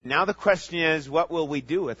Now the question is, what will we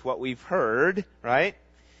do with what we've heard, right?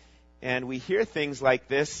 And we hear things like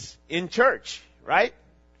this in church, right?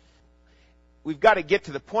 We've got to get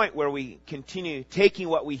to the point where we continue taking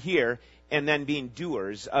what we hear and then being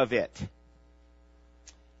doers of it.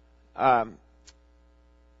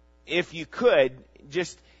 If you could,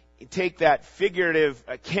 just take that figurative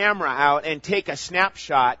camera out and take a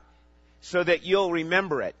snapshot so that you'll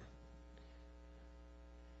remember it.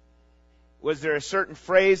 Was there a certain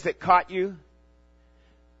phrase that caught you?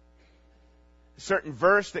 A certain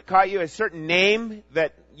verse that caught you? A certain name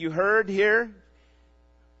that you heard here?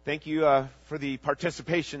 Thank you for the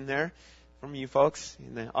participation there from you folks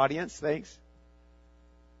in the audience. Thanks.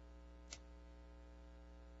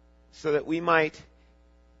 So that we might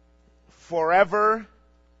forever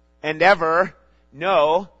and ever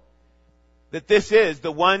know that this is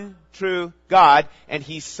the one true God and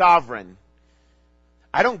He's sovereign.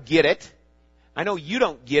 I don't get it. I know you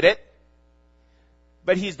don't get it.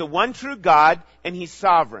 But He's the one true God and He's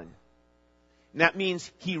sovereign. And that means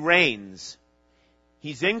He reigns.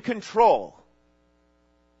 He's in control.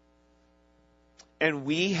 And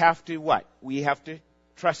we have to what? We have to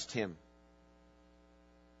trust Him.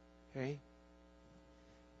 Okay?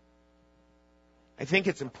 I think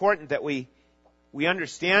it's important that we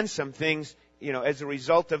understand some things, as a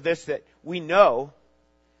result of this, that we know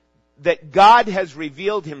that God has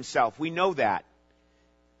revealed Himself. We know that.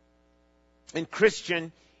 And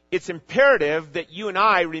Christian, it's imperative that you and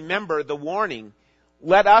I remember the warning.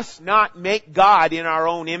 Let us not make God in our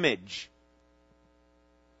own image.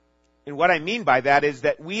 And what I mean by that is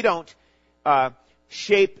that we don't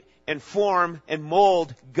shape and form and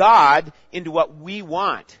mold God into what we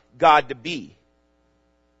want God to be.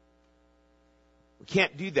 We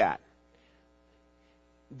can't do that.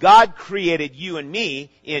 God created you and me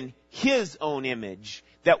in His own image,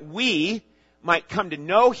 that we might come to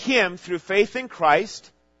know Him through faith in Christ,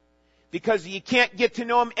 because you can't get to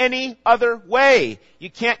know Him any other way. You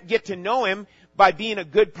can't get to know Him by being a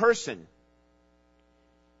good person.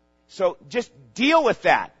 So just deal with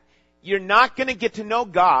that. You're not going to get to know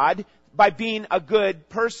God by being a good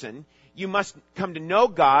person. You must come to know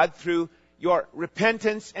God through your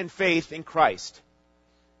repentance and faith in Christ.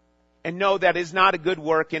 And know that is not a good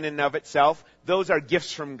work in and of itself. Those are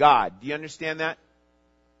gifts from God. Do you understand that?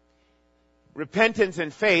 Repentance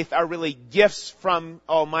and faith are really gifts from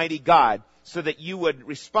Almighty God, so that you would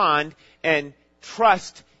respond and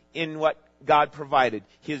trust in what God provided,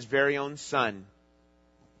 His very own Son.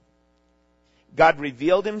 God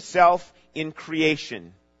revealed Himself in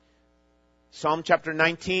creation. Psalm chapter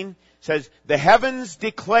 19 says, "The heavens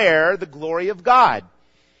declare the glory of God."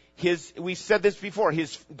 We said this before,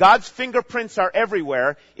 God's fingerprints are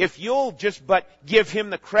everywhere if you'll just but give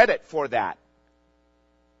Him the credit for that.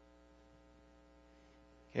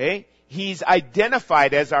 Okay? He's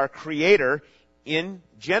identified as our Creator in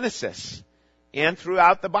Genesis and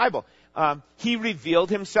throughout the Bible. He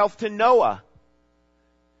revealed Himself to Noah.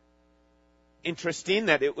 Interesting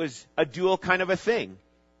that it was a dual kind of a thing.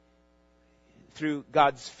 Through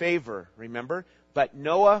God's favor, remember? But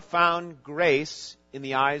Noah found grace in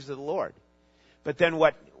the eyes of the Lord. But then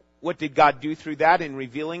what did God do through that in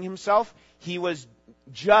revealing Himself? He was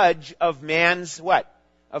judge of man's what?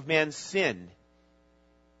 Of man's sin.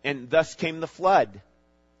 And thus came the flood.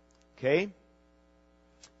 Okay?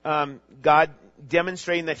 God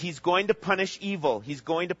demonstrating that He's going to punish evil. He's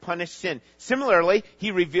going to punish sin. Similarly,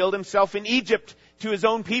 He revealed Himself in Egypt to His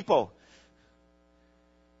own people.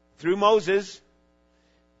 Through Moses.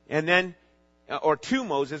 And then, to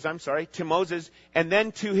Moses, and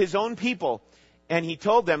then to His own people. And He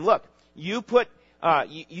told them, look, you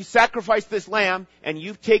sacrifice this lamb, and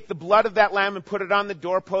you take the blood of that lamb and put it on the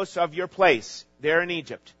doorposts of your place there in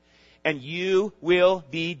Egypt. And you will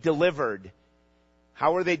be delivered.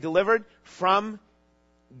 How were they delivered? From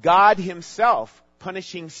God Himself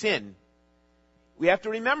punishing sin. We have to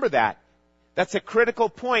remember that. That's a critical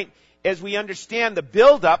point as we understand the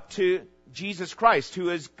build-up to Jesus Christ, who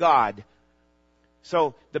is God.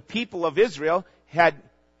 So the people of Israel had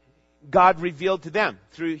God revealed to them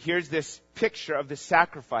through, here's this picture of the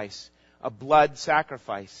sacrifice, a blood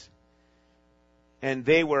sacrifice. And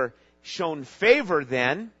they were shown favor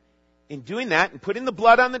then in doing that and putting the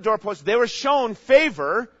blood on the doorpost. They were shown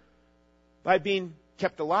favor by being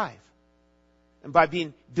kept alive and by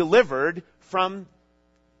being delivered from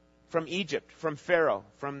Egypt, from Pharaoh,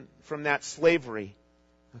 from that slavery.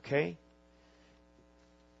 Okay?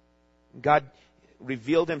 God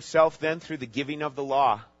revealed Himself then through the giving of the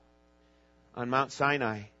law on Mount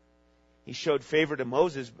Sinai. He showed favor to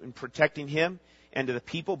Moses in protecting him and to the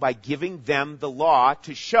people by giving them the law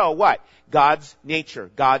to show what? God's nature,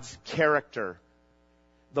 God's character.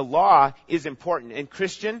 The law is important. And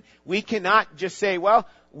Christian, we cannot just say, well,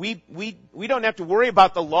 we don't have to worry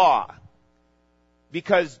about the law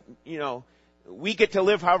because, we get to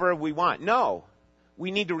live however we want. No.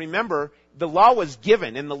 We need to remember the law was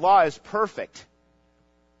given and the law is perfect.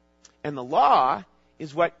 And the law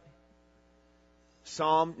is what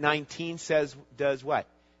Psalm 19 says does what?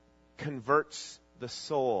 Converts the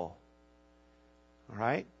soul. All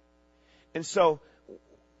right? And so,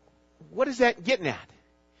 what is that getting at?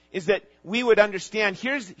 Is that we would understand,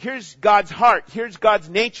 here's God's heart, here's God's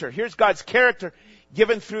nature, here's God's character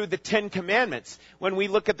given through the Ten Commandments. When we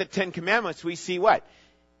look at the Ten Commandments, we see what?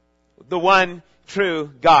 The one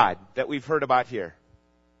true God that we've heard about here.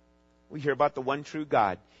 We hear about the one true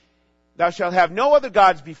God. Thou shalt have no other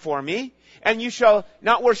gods before me, and you shall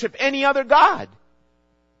not worship any other God.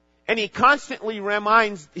 And he constantly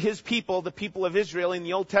reminds his people, the people of Israel in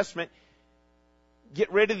the Old Testament,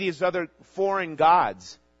 get rid of these other foreign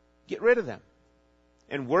gods. Get rid of them.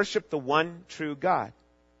 And worship the one true God.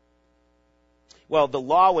 Well, the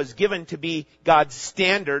law was given to be God's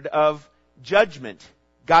standard of judgment.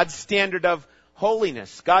 God's standard of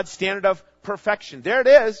holiness. God's standard of perfection. There it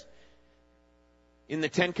is. In the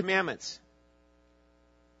Ten Commandments.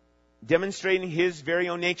 Demonstrating His very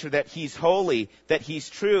own nature, that He's holy, that He's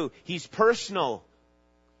true, He's personal,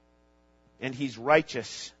 and He's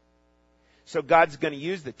righteous. So God's going to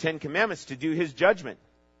use the Ten Commandments to do His judgment.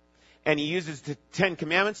 And He uses the Ten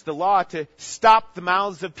Commandments, the law, to stop the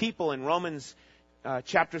mouths of people in Romans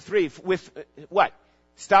chapter 3. With what?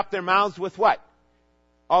 Stop their mouths with what?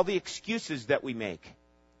 All the excuses that we make.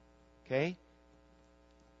 Okay?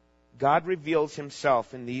 God reveals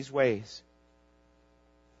Himself in these ways.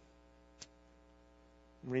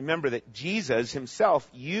 Remember that Jesus Himself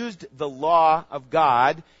used the law of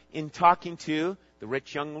God in talking to the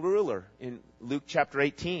rich young ruler in Luke chapter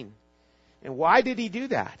 18. And why did He do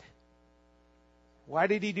that? Why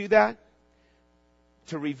did He do that?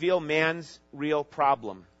 To reveal man's real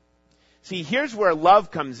problem. See, here's where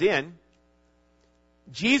love comes in.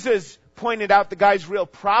 Jesus pointed out the guy's real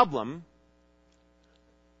problem.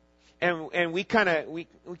 And we kind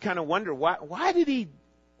of wonder why did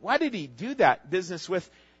he do that business with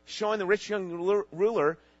showing the rich young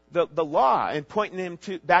ruler the law and pointing him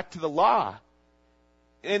back to the law?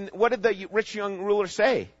 And what did the rich young ruler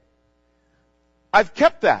say? I've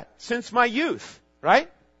kept that since my youth, right?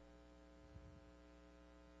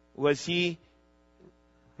 Was he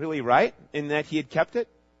really right in that he had kept it?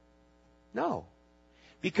 No.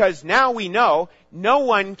 Because now we know no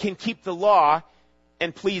one can keep the law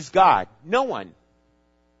and please God. No one.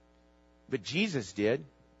 But Jesus did.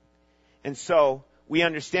 And so we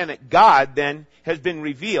understand that God then has been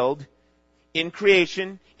revealed in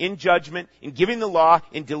creation, in judgment, in giving the law,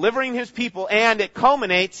 in delivering His people, and it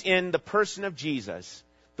culminates in the person of Jesus,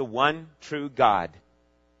 the one true God.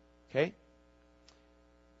 Okay?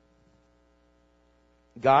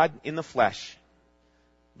 God in the flesh,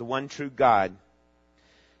 the one true God.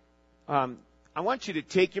 I want you to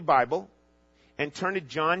take your Bible and turn to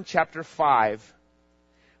John chapter 5.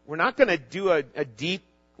 We're not going to do a deep,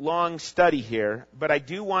 long study here, but I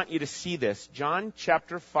do want you to see this. John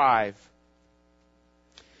chapter 5.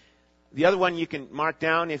 The other one you can mark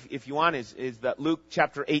down if you want is that Luke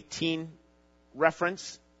chapter 18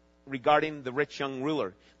 reference regarding the rich young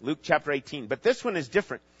ruler. Luke chapter 18. But this one is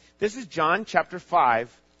different. This is John chapter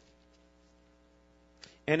 5.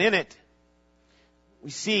 And in it, we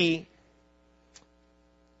see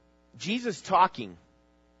Jesus talking.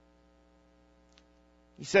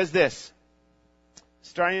 He says this,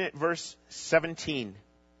 starting at verse 17.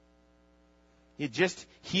 He had just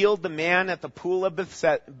healed the man at the pool of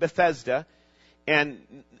Bethesda, and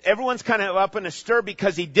everyone's kind of up in a stir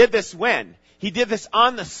because he did this when? He did this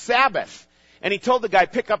on the Sabbath. And he told the guy,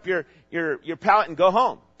 pick up your pallet and go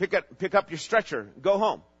home. Pick up your stretcher, go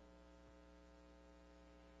home.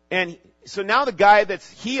 And so now the guy that's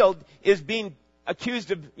healed is being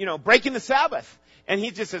accused of, breaking the Sabbath. And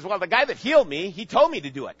he just says, well, the guy that healed me, he told me to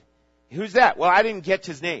do it. Who's that? Well, I didn't catch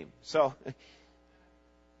his name. So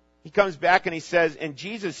he comes back and he says, and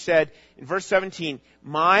Jesus said in verse 17,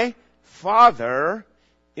 my Father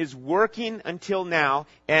is working until now,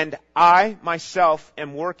 and I myself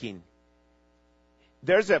am working.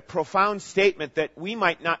 There's a profound statement that we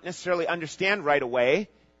might not necessarily understand right away,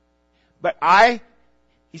 but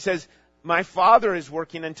he says, my Father is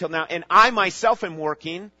working until now, and I myself am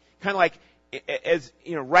working, kind of like, as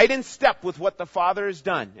right in step with what the Father has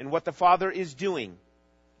done and what the Father is doing.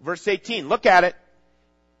 Verse 18, look at it.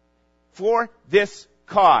 For this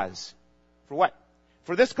cause. For what?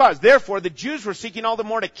 For this cause, therefore, the Jews were seeking all the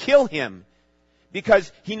more to kill him,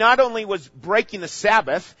 because he not only was breaking the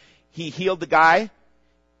Sabbath, he healed the guy.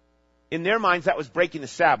 In their minds, that was breaking the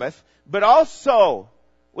Sabbath, but also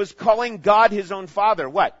was calling God his own Father.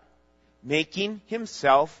 What? Making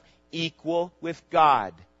himself equal with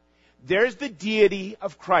God. There's the deity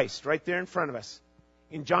of Christ right there in front of us.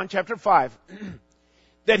 In John chapter 5,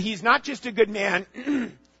 that he's not just a good man,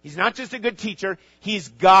 he's not just a good teacher, he's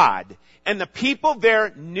God. And the people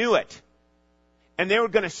there knew it. And they were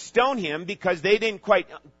going to stone him because they didn't quite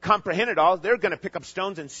comprehend it all. They're going to pick up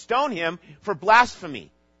stones and stone him for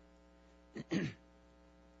blasphemy.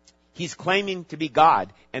 He's claiming to be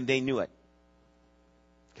God, and they knew it.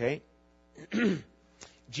 Okay?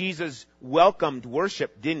 Jesus welcomed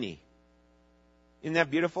worship, didn't he? Isn't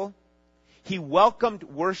that beautiful? He welcomed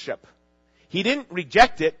worship. He didn't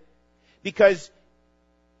reject it because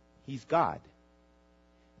he's God.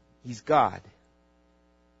 He's God.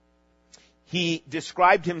 He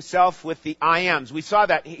described himself with the I ams. We saw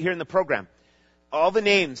that here in the program. All the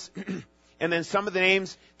names. And then some of the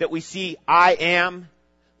names that we see, I am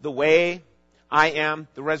the way, I am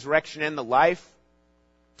the resurrection and the life,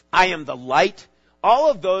 I am the light. All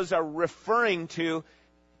of those are referring to,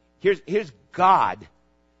 here's God.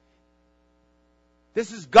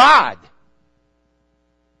 This is God.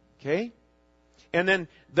 Okay? And then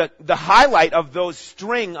the highlight of those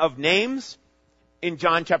string of names in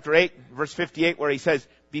John chapter 8, verse 58, where he says,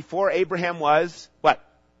 before Abraham was, what?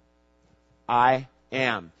 I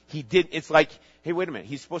am. He did, it's like, hey, wait a minute,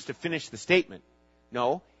 he's supposed to finish the statement.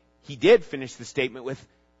 No, he did finish the statement with,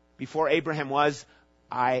 before Abraham was,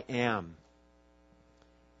 I am.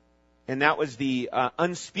 And that was the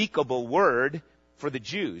unspeakable word for the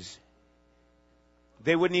Jews.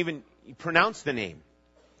 They wouldn't even pronounce the name,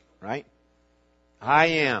 right? I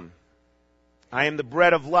am. I am the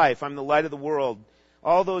bread of life. I'm the light of the world.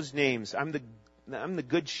 All those names. I'm the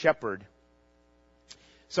good shepherd.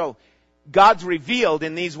 So, God's revealed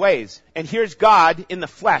in these ways. And here's God in the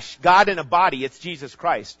flesh. God in a body. It's Jesus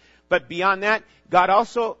Christ. But beyond that, God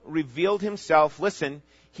also revealed himself. Listen,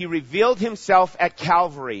 he revealed himself at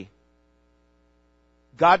Calvary.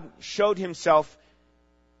 God showed himself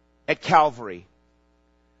at Calvary,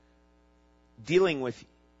 dealing with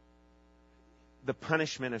the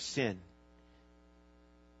punishment of sin,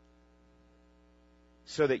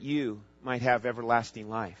 so that you might have everlasting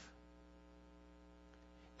life.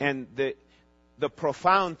 And the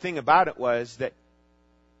profound thing about it was that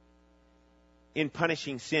in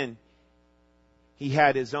punishing sin, he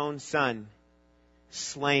had his own son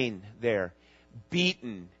slain there,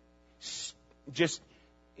 beaten, just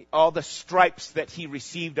all the stripes that he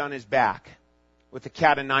received on his back with the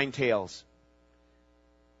cat o' nine tails.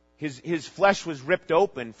 His flesh was ripped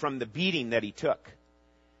open from the beating that he took.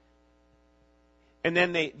 And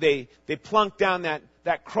then they plunked down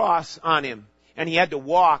that cross on him, and he had to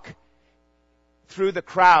walk through the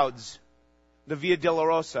crowds, the Via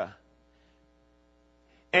Dolorosa.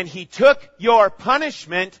 And he took your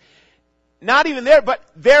punishment, not even there, but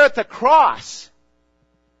there at the cross.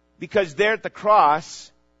 Because there at the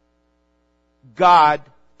cross, God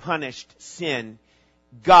punished sin.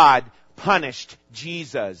 God punished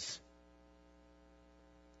Jesus.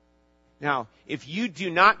 Now, if you do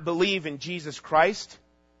not believe in Jesus Christ,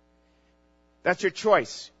 that's your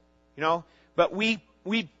choice, you know. But we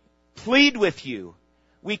plead with you.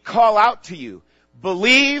 We call out to you.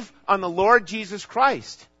 Believe on the Lord Jesus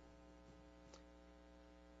Christ.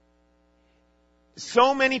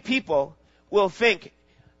 So many people will think,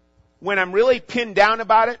 when I'm really pinned down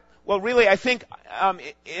about it, well, really, I think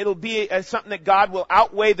it'll be something that God will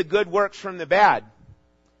outweigh the good works from the bad.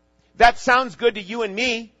 That sounds good to you and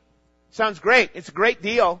me. Sounds great. It's a great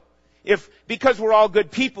deal. Because we're all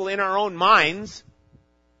good people in our own minds.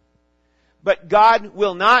 But God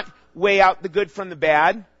will not weigh out the good from the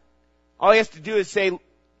bad. All he has to do is say,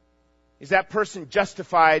 is that person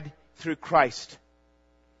justified through Christ?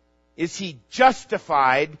 Is he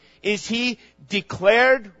justified? Is he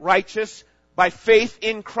declared righteous by faith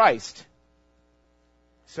in Christ?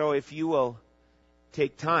 So if you will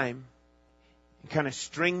take time and kind of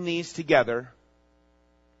string these together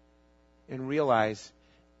and realize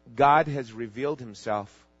God has revealed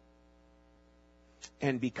himself.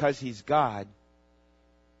 And because he's God,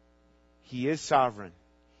 he is sovereign.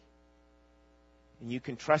 And you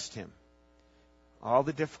can trust him. All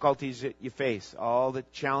the difficulties that you face, all the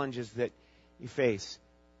challenges that you face,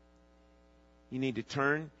 you need to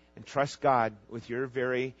turn and trust God with your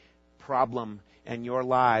very problem and your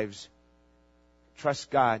lives.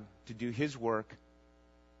 Trust God to do his work,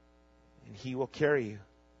 and he will carry you.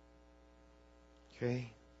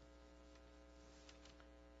 Okay?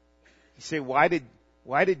 You say, why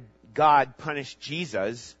did God punish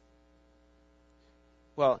Jesus?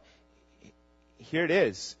 Well, here it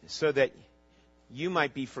is, so that you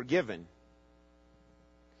might be forgiven.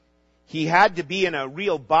 He had to be in a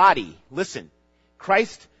real body. Listen,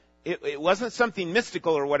 Christ, it wasn't something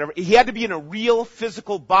mystical or whatever. He had to be in a real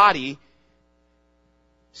physical body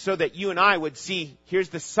so that you and I would see, here's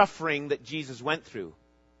the suffering that Jesus went through.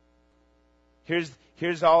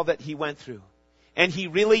 Here's all that he went through. And he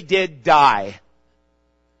really did die.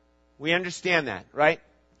 We understand that, right?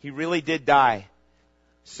 He really did die.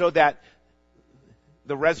 So that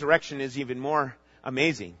the resurrection is even more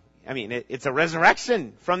amazing. I mean, it's a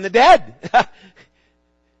resurrection from the dead.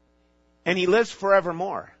 And he lives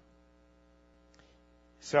forevermore.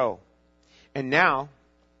 So, and now,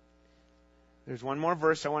 there's one more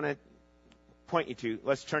verse I want to point you to.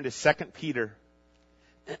 Let's turn to 2 Peter.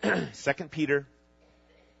 2 Peter.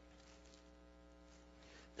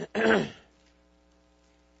 Go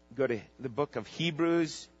to the book of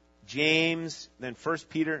Hebrews, James, then 1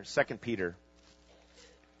 Peter, 2 Peter.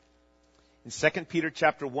 In 2 Peter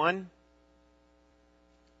chapter 1,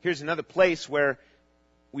 here's another place where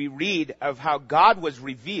we read of how God was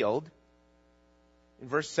revealed. In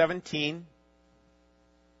verse 17,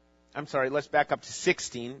 let's back up to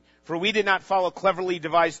 16. For we did not follow cleverly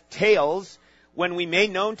devised tales when we made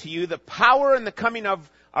known to you the power and the coming of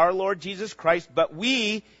our Lord Jesus Christ, but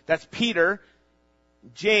we, that's Peter,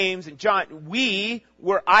 James, and John, we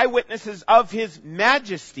were eyewitnesses of his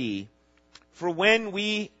majesty. For when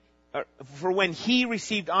he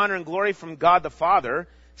received honor and glory from God the Father,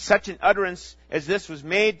 such an utterance as this was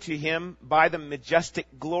made to him by the majestic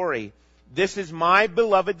glory. This is my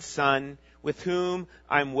beloved Son, with whom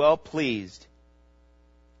I'm well pleased.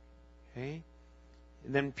 Okay?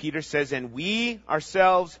 And then Peter says, and we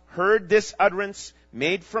ourselves heard this utterance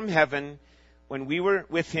made from heaven when we were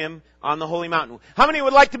with him on the holy mountain. How many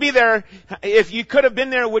would like to be there? If you could have been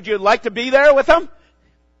there, would you like to be there with him?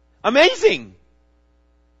 Amazing!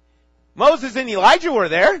 Moses and Elijah were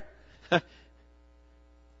there.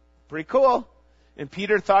 Pretty cool. And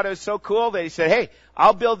Peter thought it was so cool that he said, hey,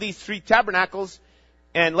 I'll build these 3 tabernacles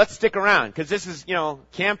and let's stick around. Because this is,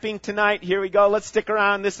 camping tonight. Here we go. Let's stick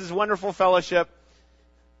around. This is wonderful fellowship.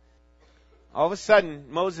 All of a sudden,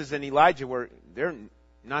 Moses and Elijah they're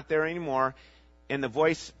not there anymore. And the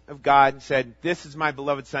voice of God said, this is my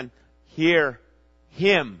beloved Son. Hear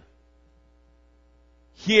him.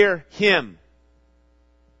 Hear him.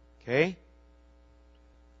 Okay?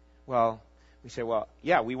 Well, we say,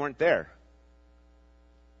 yeah, we weren't there.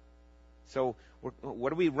 So,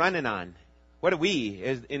 what are we running on? What are we,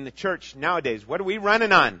 as in the church nowadays, what are we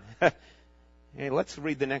running on? Hey, let's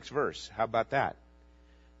read the next verse. How about that?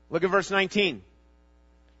 Look at verse 19.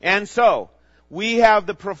 And so, we have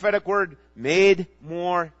the prophetic word made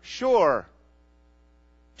more sure,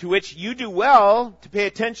 to which you do well to pay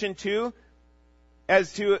attention to,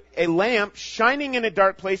 as to a lamp shining in a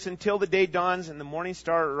dark place until the day dawns and the morning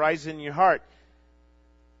star arises in your heart.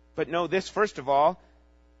 But know this, first of all,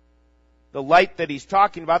 the light that he's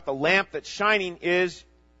talking about, the lamp that's shining, is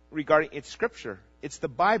regarding, it's Scripture. It's the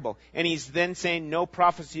Bible. And he's then saying no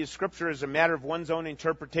prophecy of Scripture is a matter of one's own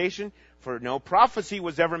interpretation, for no prophecy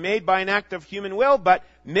was ever made by an act of human will, but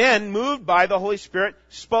men moved by the Holy Spirit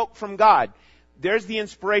spoke from God. There's the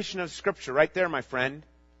inspiration of Scripture right there, my friend.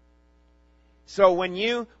 So when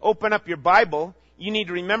you open up your Bible, you need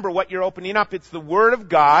to remember what you're opening up. It's the Word of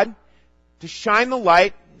God to shine the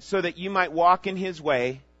light so that you might walk in His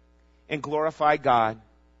way and glorify God,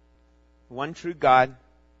 the one true God,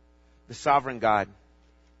 the sovereign God.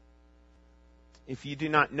 If you do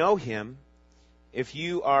not know Him, if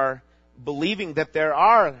you are believing that there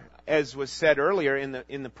are, as was said earlier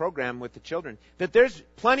in the program with the children, that there's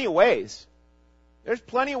plenty of ways. There's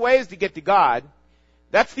plenty of ways to get to God.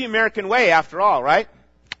 That's the American way, after all, right?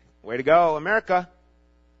 Way to go, America.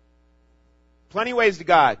 Plenty of ways to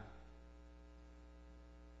God.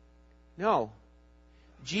 No.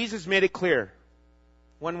 Jesus made it clear.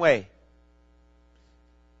 One way.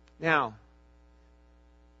 Now,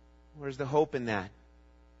 where's the hope in that?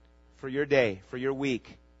 For your day, for your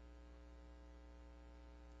week.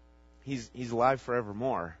 He's alive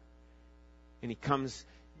forevermore. And He comes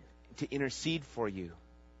to intercede for you.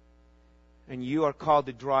 And you are called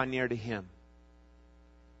to draw near to Him.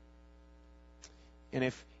 And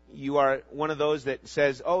if you are one of those that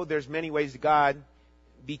says, oh, there's many ways to God,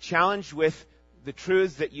 be challenged with the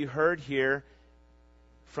truths that you heard here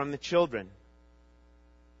from the children.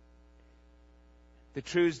 The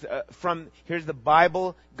truths here's the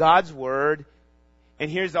Bible, God's Word, and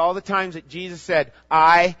here's all the times that Jesus said,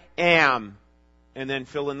 I am. and then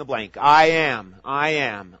fill in the blank. I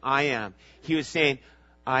am. He was saying,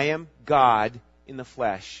 I am God in the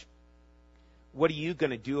flesh. What are you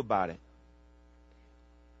going to do about it?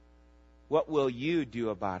 What will you do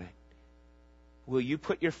about it? Will you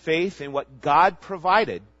put your faith in what God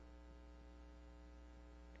provided?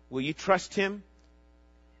 Will you trust Him?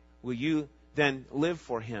 Will you then live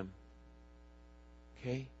for Him?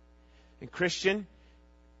 Okay? And Christian,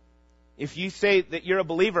 if you say that you're a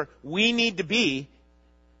believer, we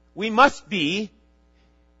must be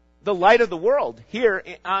the light of the world here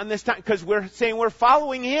on this time, because we're saying we're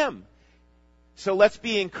following Him. So let's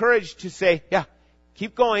be encouraged to say, yeah,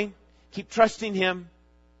 keep going, keep trusting Him,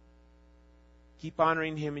 keep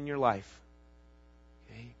honoring Him in your life.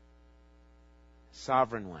 Okay?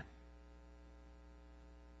 Sovereign One.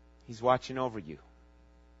 He's watching over you.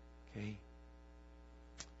 Okay?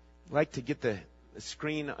 I'd like to get the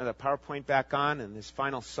screen, the PowerPoint back on, and this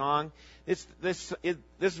final song. This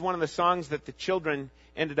is one of the songs that the children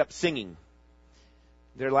ended up singing.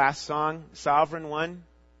 Their last song, Sovereign One.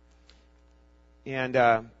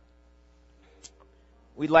 And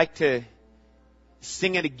we'd like to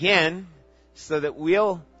sing it again so that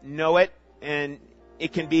we'll know it, and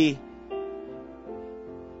it can be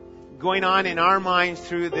going on in our minds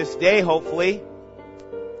through this day, hopefully.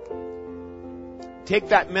 Take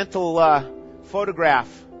that mental photograph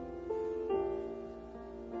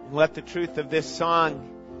and let the truth of this song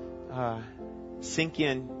sink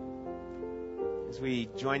in as we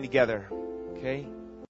join together. Okay?